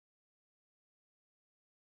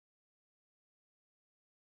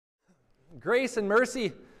Grace and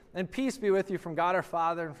mercy and peace be with you from God our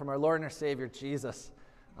Father and from our Lord and our Savior, Jesus.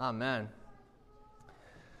 Amen.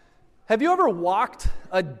 Have you ever walked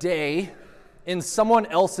a day in someone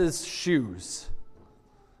else's shoes?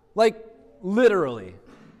 Like, literally,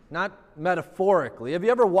 not metaphorically. Have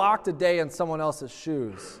you ever walked a day in someone else's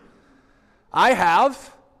shoes? I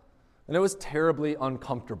have, and it was terribly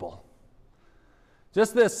uncomfortable.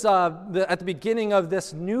 Just this, at the beginning of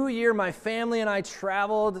this new year, my family and I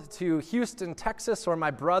traveled to Houston, Texas, where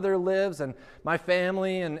my brother lives, and my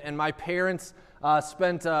family and my parents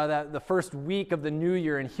spent the first week of the new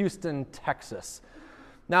year in Houston, Texas.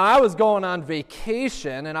 Now, I was going on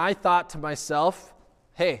vacation, and I thought to myself,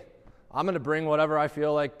 hey, I'm going to bring whatever I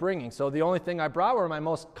feel like bringing. So the only thing I brought were my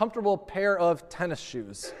most comfortable pair of tennis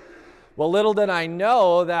shoes. Well, little did I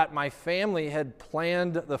know that my family had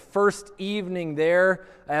planned the first evening there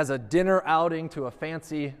as a dinner outing to a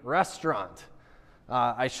fancy restaurant.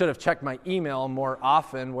 I should have checked my email more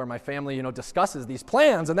often where my family, discusses these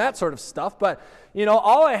plans and that sort of stuff. But,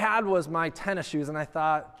 all I had was my tennis shoes, and I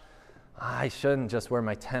thought, I shouldn't just wear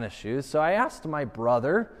my tennis shoes. So I asked my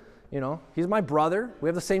brother, he's my brother. We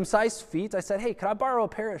have the same size feet. I said, hey, can I borrow a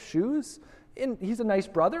pair of shoes? And he's a nice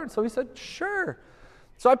brother, and so he said, sure.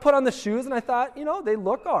 So I put on the shoes, and I thought, they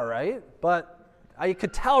look all right, but I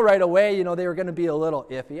could tell right away, they were going to be a little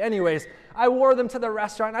iffy. Anyways, I wore them to the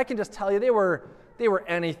restaurant, and I can just tell you they were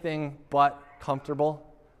anything but comfortable.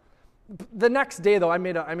 The next day, though, I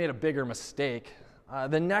made a bigger mistake.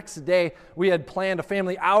 The next day, we had planned a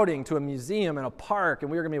family outing to a museum and a park,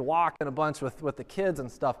 and we were going to be walking a bunch with the kids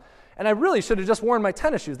and stuff. And I really should have just worn my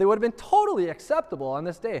tennis shoes. They would have been totally acceptable on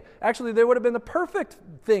this day. Actually, they would have been the perfect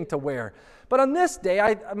thing to wear. But on this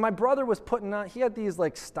day, my brother was putting on, he had these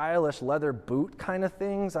like stylish leather boot kind of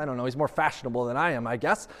things. I don't know, he's more fashionable than I am, I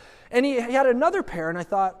guess. And he had another pair, and I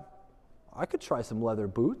thought, I could try some leather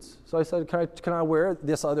boots. So I said, can I wear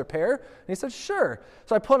this other pair? And he said, sure.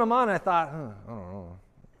 So I put them on, and I thought, I don't know.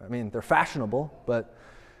 I mean, they're fashionable, but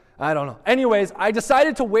I don't know. Anyways, I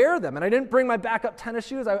decided to wear them, and I didn't bring my backup tennis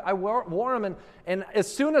shoes. I wore them, and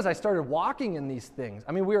as soon as I started walking in these things,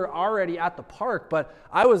 I mean, we were already at the park, but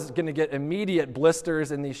I was going to get immediate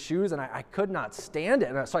blisters in these shoes, and I could not stand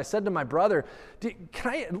it. And so I said to my brother,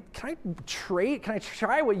 can I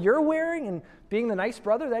try what you're wearing? And being the nice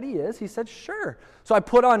brother that he is, he said, sure. So I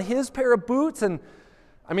put on his pair of boots, and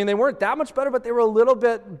I mean, they weren't that much better, but they were a little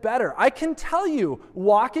bit better. I can tell you,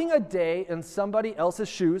 walking a day in somebody else's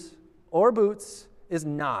shoes or boots is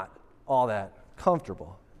not all that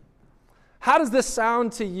comfortable. How does this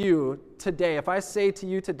sound to you today? If I say to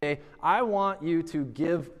you today, I want you to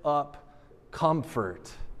give up comfort.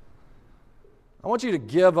 I want you to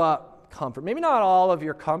give up comfort. Maybe not all of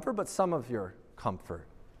your comfort, but some of your comfort.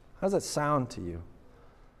 How does that sound to you?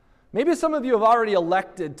 Maybe some of you have already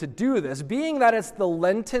elected to do this. Being that it's the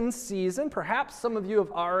Lenten season, perhaps some of you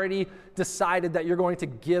have already decided that you're going to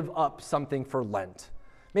give up something for Lent.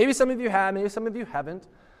 Maybe some of you have, maybe some of you haven't.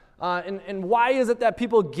 And why is it that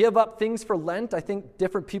people give up things for Lent? I think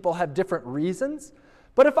different people have different reasons.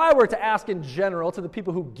 But if I were to ask in general to the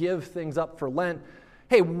people who give things up for Lent,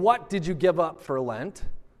 hey, what did you give up for Lent?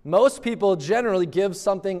 Most people generally give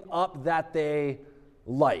something up that they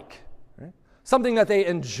like. Something that they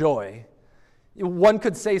enjoy. One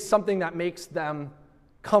could say something that makes them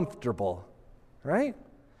comfortable, right?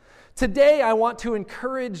 Today, I want to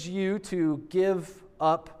encourage you to give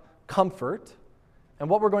up comfort. And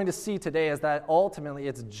what we're going to see today is that ultimately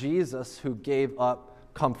it's Jesus who gave up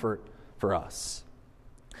comfort for us.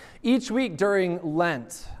 Each week during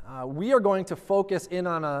Lent, we are going to focus in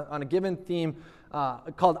on a given theme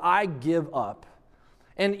called I Give Up.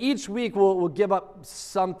 And each week we'll give up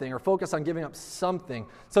something or focus on giving up something.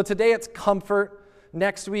 So today it's comfort.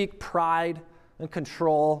 Next week, pride and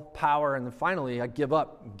control, power. And then finally, I give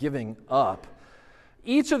up giving up.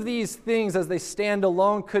 Each of these things as they stand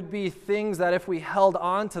alone could be things that if we held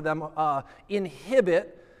on to them,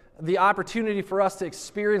 inhibit the opportunity for us to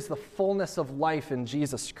experience the fullness of life in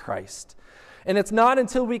Jesus Christ. And it's not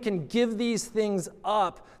until we can give these things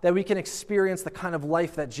up that we can experience the kind of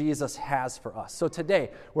life that Jesus has for us. So today,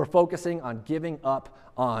 we're focusing on giving up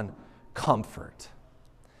on comfort.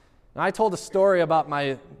 Now, I told a story about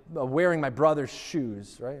my wearing my brother's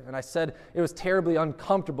shoes, right? And I said it was terribly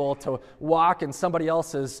uncomfortable to walk in somebody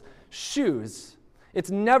else's shoes. It's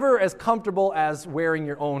never as comfortable as wearing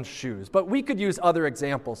your own shoes. But we could use other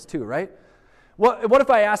examples too, right? What if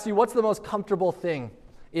I asked you, what's the most comfortable thing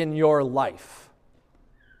in your life?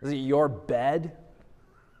 Is it your bed?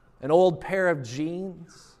 An old pair of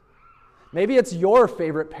jeans? Maybe it's your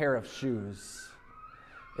favorite pair of shoes.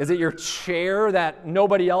 Is it your chair that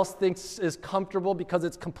nobody else thinks is comfortable because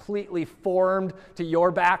it's completely formed to your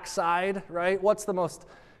backside, right? What's the most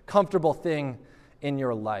comfortable thing in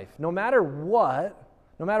your life? No matter what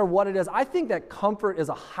it is, I think that comfort is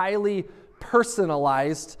a highly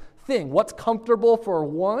personalized thing. What's comfortable for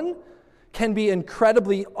one can be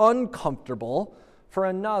incredibly uncomfortable for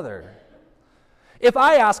another. If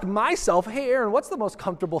I ask myself, hey, Aaron, what's the most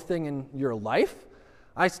comfortable thing in your life?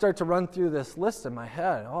 I start to run through this list in my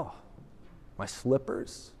head. Oh, my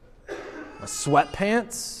slippers, my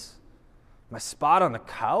sweatpants, my spot on the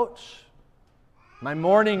couch, my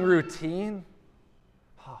morning routine,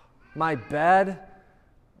 my bed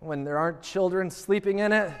when there aren't children sleeping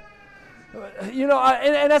in it.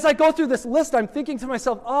 And as I go through this list, I'm thinking to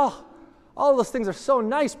myself, oh, all of those things are so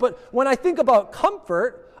nice. But when I think about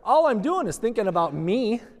comfort, all I'm doing is thinking about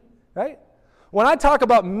me, right? When I talk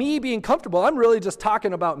about me being comfortable, I'm really just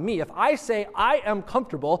talking about me. If I say I am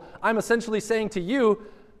comfortable, I'm essentially saying to you,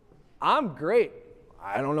 I'm great.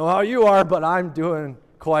 I don't know how you are, but I'm doing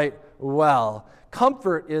quite well.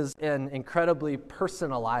 Comfort is an incredibly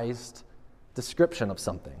personalized description of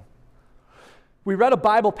something. We read a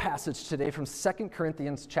Bible passage today from 2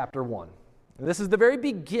 Corinthians chapter 1. And this is the very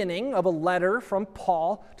beginning of a letter from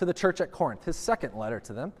Paul to the church at Corinth, his second letter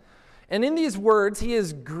to them. And in these words, he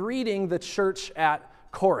is greeting the church at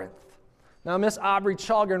Corinth. Now, Miss Aubrey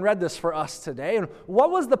Chalgren read this for us today. And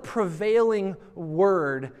what was the prevailing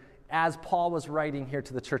word as Paul was writing here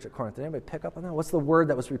to the church at Corinth? Did anybody pick up on that? What's the word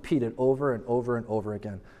that was repeated over and over and over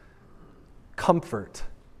again? Comfort.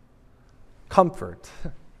 Comfort.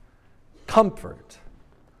 Comfort.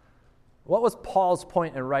 What was Paul's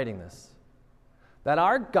point in writing this? That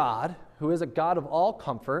our God, who is a God of all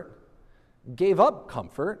comfort, gave up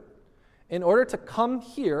comfort in order to come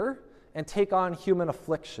here and take on human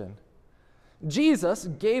affliction. Jesus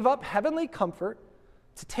gave up heavenly comfort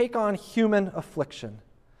to take on human affliction.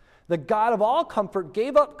 The God of all comfort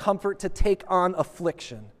gave up comfort to take on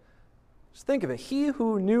affliction. Just think of it. He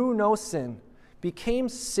who knew no sin became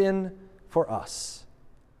sin for us.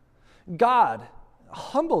 God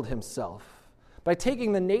humbled himself by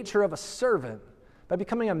taking the nature of a servant, by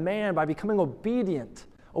becoming a man, by becoming obedient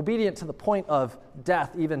to the point of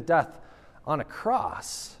death, even death on a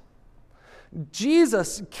cross.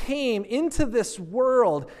 Jesus came into this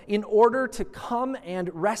world in order to come and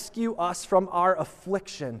rescue us from our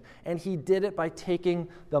affliction, and he did it by taking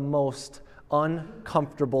the most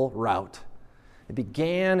uncomfortable route. It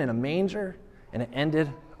began in a manger, and it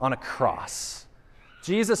ended on a cross.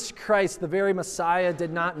 Jesus Christ, the very Messiah,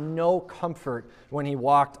 did not know comfort when he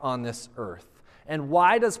walked on this earth. And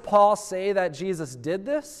why does Paul say that Jesus did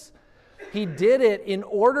this? He did it in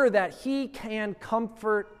order that he can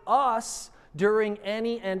comfort us during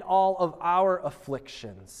any and all of our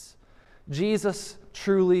afflictions. Jesus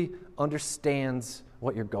truly understands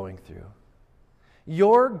what you're going through.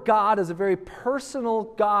 Your God is a very personal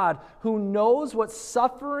God who knows what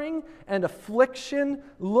suffering and affliction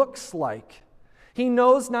looks like. He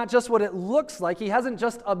knows not just what it looks like. He hasn't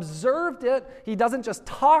just observed it. He doesn't just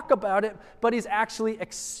talk about it, but he's actually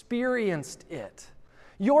experienced it.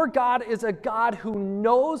 Your God is a God who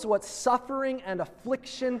knows what suffering and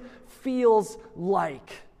affliction feels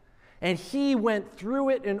like. And he went through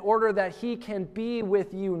it in order that he can be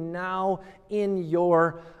with you now in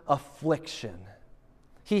your affliction.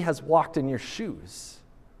 He has walked in your shoes.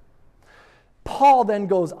 Paul then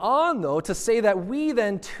goes on, though, to say that we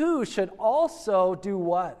then too should also do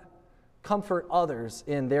what? Comfort others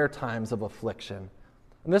in their times of affliction.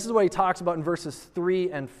 And this is what he talks about in verses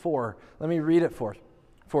 3 and 4. Let me read it for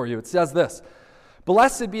you. It says this: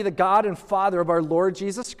 "Blessed be the God and Father of our Lord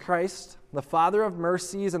Jesus Christ, the Father of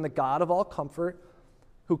mercies and the God of all comfort,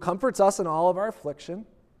 who comforts us in all of our affliction,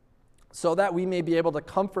 so that we may be able to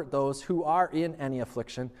comfort those who are in any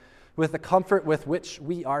affliction with the comfort with which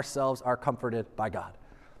we ourselves are comforted by God."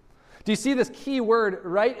 Do you see this key word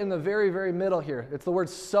right in the very, very middle here? It's the word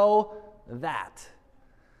 "so that."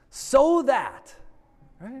 So that,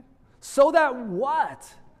 right? So that what?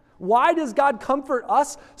 Why does God comfort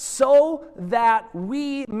us? So that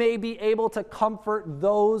we may be able to comfort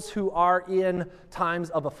those who are in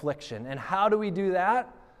times of affliction. And how do we do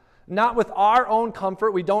that? Not with our own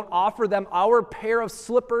comfort. We don't offer them our pair of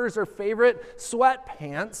slippers or favorite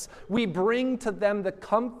sweatpants. We bring to them the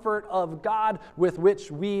comfort of God with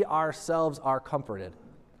which we ourselves are comforted.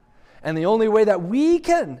 And the only way that we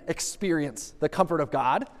can experience the comfort of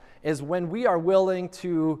God is when we are willing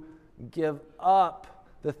to give up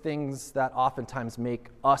the things that oftentimes make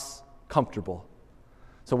us comfortable.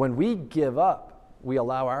 So when we give up, we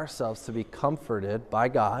allow ourselves to be comforted by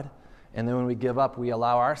God, And then when we give up, we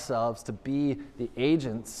allow ourselves to be the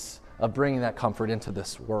agents of bringing that comfort into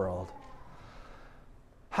this world.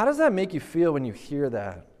 How does that make you feel when you hear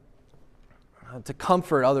that? To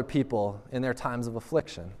comfort other people in their times of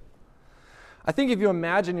affliction. I think if you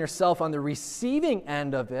imagine yourself on the receiving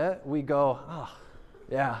end of it, we go, oh,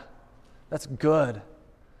 yeah, that's good.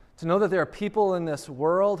 To know that there are people in this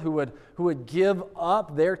world who would give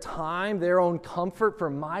up their time, their own comfort for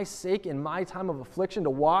my sake in my time of affliction to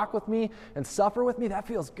walk with me and suffer with me, that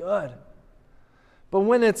feels good. But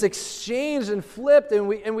when it's exchanged and flipped and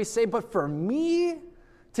we say, but for me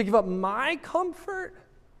to give up my comfort,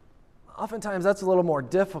 oftentimes that's a little more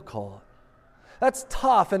difficult. That's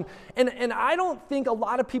tough. And I don't think a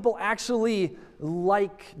lot of people actually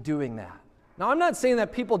like doing that. Now, I'm not saying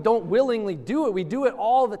that people don't willingly do it. We do it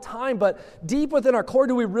all the time. But deep within our core,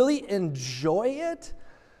 do we really enjoy it?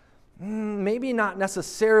 Maybe not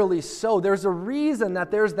necessarily so. There's a reason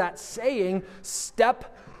that there's that saying,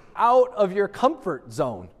 step out of your comfort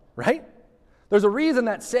zone, right? There's a reason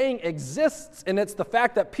that saying exists, and it's the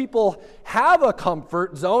fact that people have a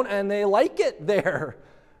comfort zone and they like it there,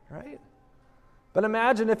 right? But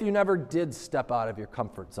imagine if you never did step out of your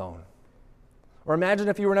comfort zone. Or imagine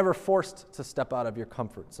if you were never forced to step out of your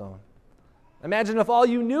comfort zone. Imagine if all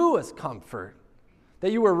you knew was comfort,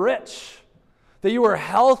 that you were rich, that you were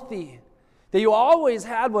healthy, that you always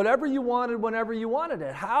had whatever you wanted whenever you wanted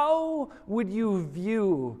it. How would you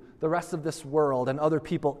view the rest of this world and other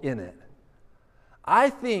people in it? I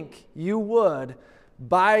think you would,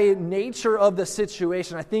 by nature of the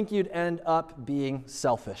situation, I think you'd end up being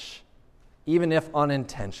selfish, even if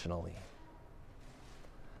unintentionally.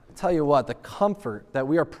 I'll tell you what, the comfort that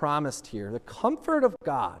we are promised here, the comfort of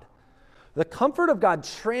God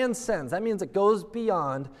transcends. That means it goes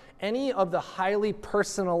beyond any of the highly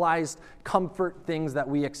personalized comfort things that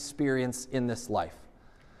we experience in this life.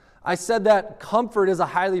 I said that comfort is a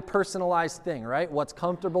highly personalized thing, right? What's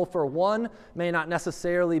comfortable for one may not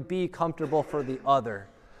necessarily be comfortable for the other.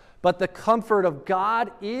 But the comfort of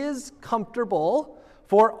God is comfortable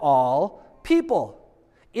for all people.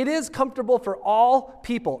 It is comfortable for all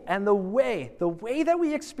people. And the way that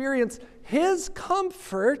we experience His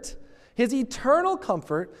comfort, His eternal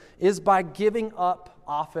comfort, is by giving up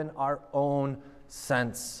often our own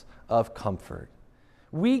sense of comfort.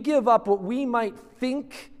 We give up what we might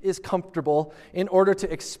think is comfortable in order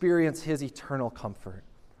to experience His eternal comfort.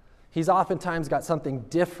 He's oftentimes got something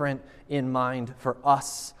different in mind for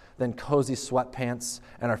us than cozy sweatpants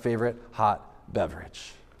and our favorite hot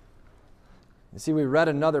beverage. You see, we read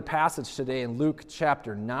another passage today in Luke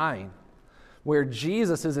chapter 9, where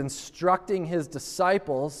Jesus is instructing His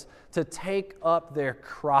disciples to take up their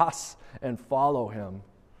cross and follow Him.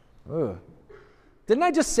 Ugh. Didn't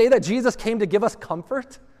I just say that Jesus came to give us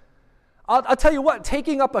comfort? I'll tell you what,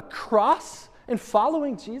 taking up a cross and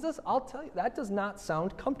following Jesus, I'll tell you, that does not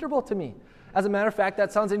sound comfortable to me. As a matter of fact,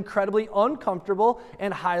 that sounds incredibly uncomfortable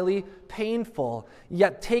and highly painful.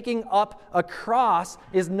 Yet taking up a cross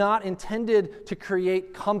is not intended to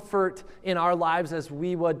create comfort in our lives as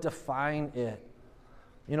we would define it.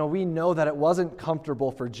 You know, we know that it wasn't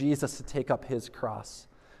comfortable for Jesus to take up His cross.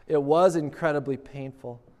 It was incredibly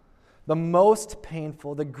painful. The most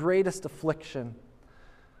painful, the greatest affliction.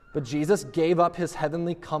 But Jesus gave up His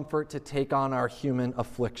heavenly comfort to take on our human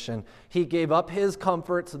affliction. He gave up His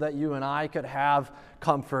comfort so that you and I could have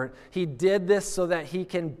comfort. He did this so that He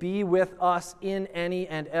can be with us in any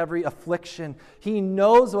and every affliction. He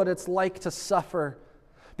knows what it's like to suffer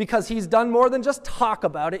because He's done more than just talk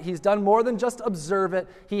about it. He's done more than just observe it.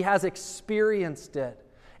 He has experienced it,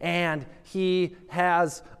 and He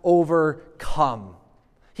has overcome.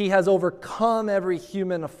 He has overcome every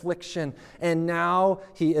human affliction, and now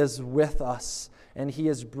He is with us, and He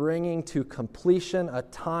is bringing to completion a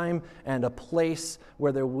time and a place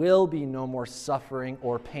where there will be no more suffering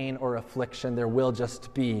or pain or affliction. There will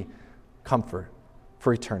just be comfort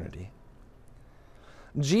for eternity.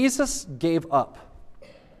 Jesus gave up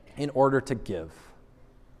in order to give.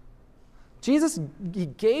 He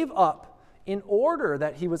gave up in order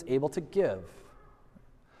that He was able to give.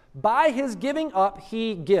 By His giving up,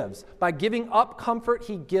 He gives. By giving up comfort,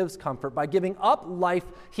 He gives comfort. By giving up life,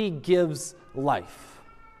 He gives life.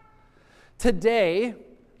 Today,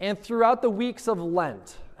 and throughout the weeks of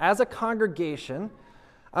Lent, as a congregation,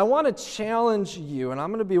 I want to challenge you, and I'm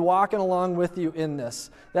going to be walking along with you in this,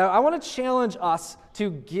 that I want to challenge us to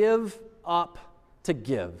give up to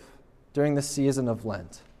give during the season of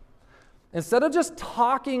Lent. Instead of just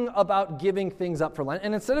talking about giving things up for Lent,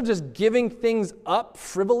 and instead of just giving things up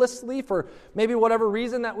frivolously for maybe whatever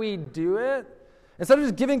reason that we do it, instead of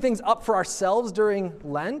just giving things up for ourselves during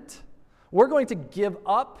Lent, we're going to give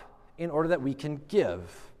up in order that we can give.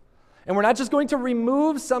 And we're not just going to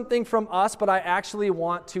remove something from us, but I actually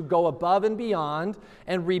want to go above and beyond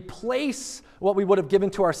and replace what we would have given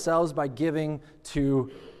to ourselves by giving to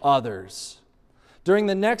others. During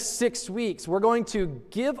the next 6 weeks, we're going to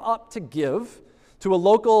give up to give to a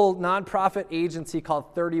local nonprofit agency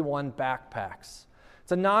called 31 Backpacks.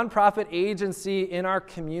 It's a nonprofit agency in our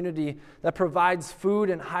community that provides food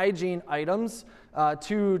and hygiene items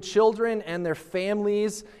to children and their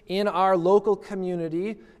families in our local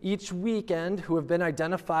community each weekend who have been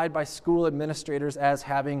identified by school administrators as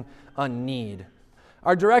having a need.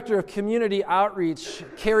 Our director of community outreach,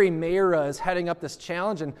 Carrie Mayra, is heading up this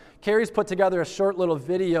challenge, and Carrie's put together a short little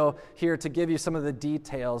video here to give you some of the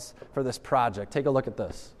details for this project. Take a look at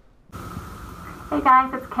this. Hey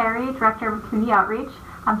guys, it's Carrie, Director of Community Outreach.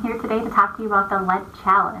 I'm here today to talk to you about the Lent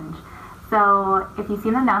Challenge. So if you've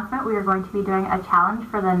seen the announcement, we are going to be doing a challenge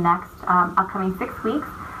for the next upcoming 6 weeks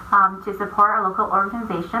to support our local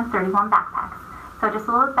organization, 31 Backpacks. So just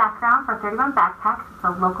a little background for 31 Backpacks. It's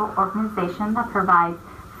a local organization that provides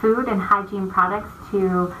food and hygiene products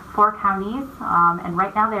to 4 counties, and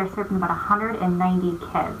right now they're serving about 190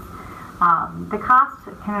 kids. The cost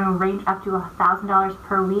can range up to $1,000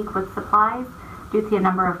 per week with supplies due to the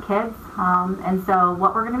number of kids. And so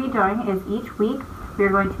what we're going to be doing is each week we're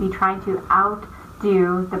going to be trying to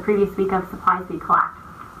outdo the previous week of supplies we collect.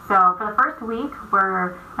 So for the first week,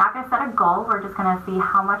 we're not going to set a goal. We're just going to see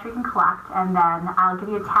how much we can collect, and then I'll give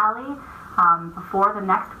you a tally before the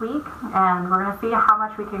next week, and we're going to see how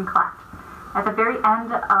much we can collect. At the very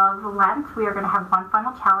end of Lent, we are going to have one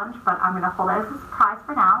final challenge, but I'm going to hold it as a surprise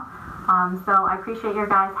for now. So I appreciate your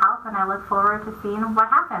guys' help, and I look forward to seeing what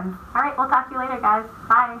happens. All right, we'll talk to you later, guys.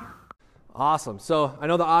 Bye. Awesome. So I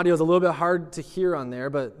know the audio is a little bit hard to hear on there,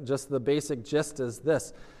 but just the basic gist is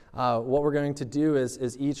this. What we're going to do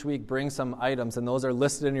is each week bring some items, and those are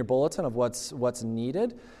listed in your bulletin of what's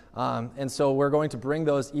needed. And so we're going to bring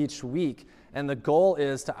those each week, and the goal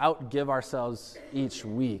is to outgive ourselves each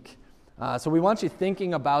week. So we want you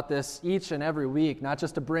thinking about this each and every week, not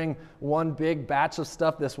just to bring one big batch of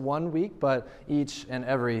stuff this one week, but each and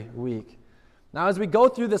every week. Now, as we go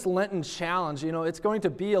through this Lenten challenge, it's going to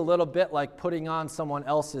be a little bit like putting on someone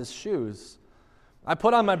else's shoes. I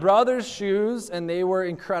put on my brother's shoes, and they were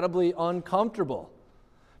incredibly uncomfortable.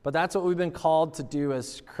 But that's what we've been called to do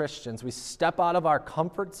as Christians. We step out of our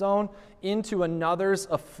comfort zone into another's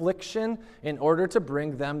affliction in order to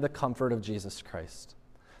bring them the comfort of Jesus Christ.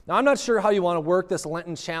 Now, I'm not sure how you want to work this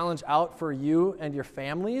Lenten challenge out for you and your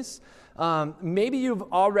families. Maybe you've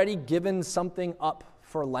already given something up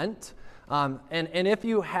for Lent. And if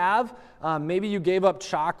you have, maybe you gave up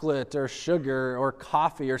chocolate or sugar or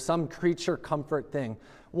coffee or some creature comfort thing.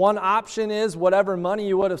 One option is whatever money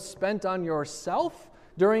you would have spent on yourself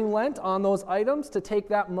during Lent on those items, to take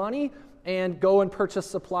that money and go and purchase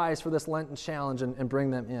supplies for this Lenten challenge and bring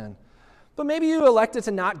them in. But maybe you elected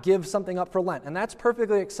to not give something up for Lent, and that's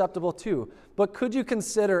perfectly acceptable too. But could you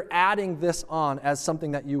consider adding this on as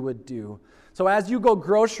something that you would do? So as you go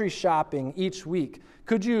grocery shopping each week,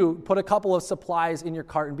 could you put a couple of supplies in your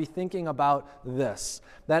cart and be thinking about this?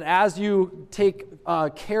 That as you take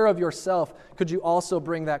care of yourself, could you also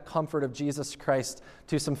bring that comfort of Jesus Christ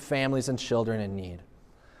to some families and children in need?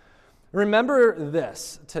 Remember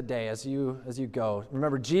this today as you go.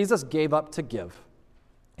 Remember, Jesus gave up to give.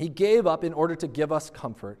 He gave up in order to give us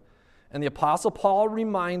comfort. And the Apostle Paul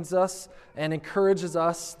reminds us and encourages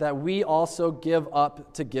us that we also give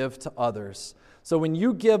up to give to others. So when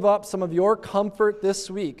you give up some of your comfort this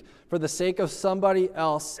week for the sake of somebody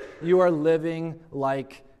else, you are living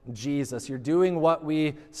like Jesus. You're doing what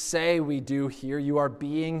we say we do here. You are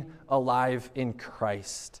being alive in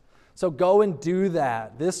Christ. So go and do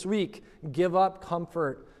that. This week, give up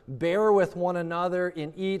comfort. Bear with one another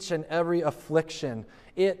in each and every affliction.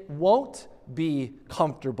 It won't be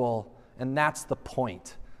comfortable, and that's the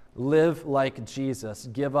point. Live like Jesus.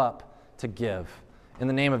 Give up to give. In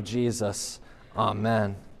the name of Jesus,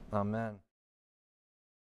 amen. Amen.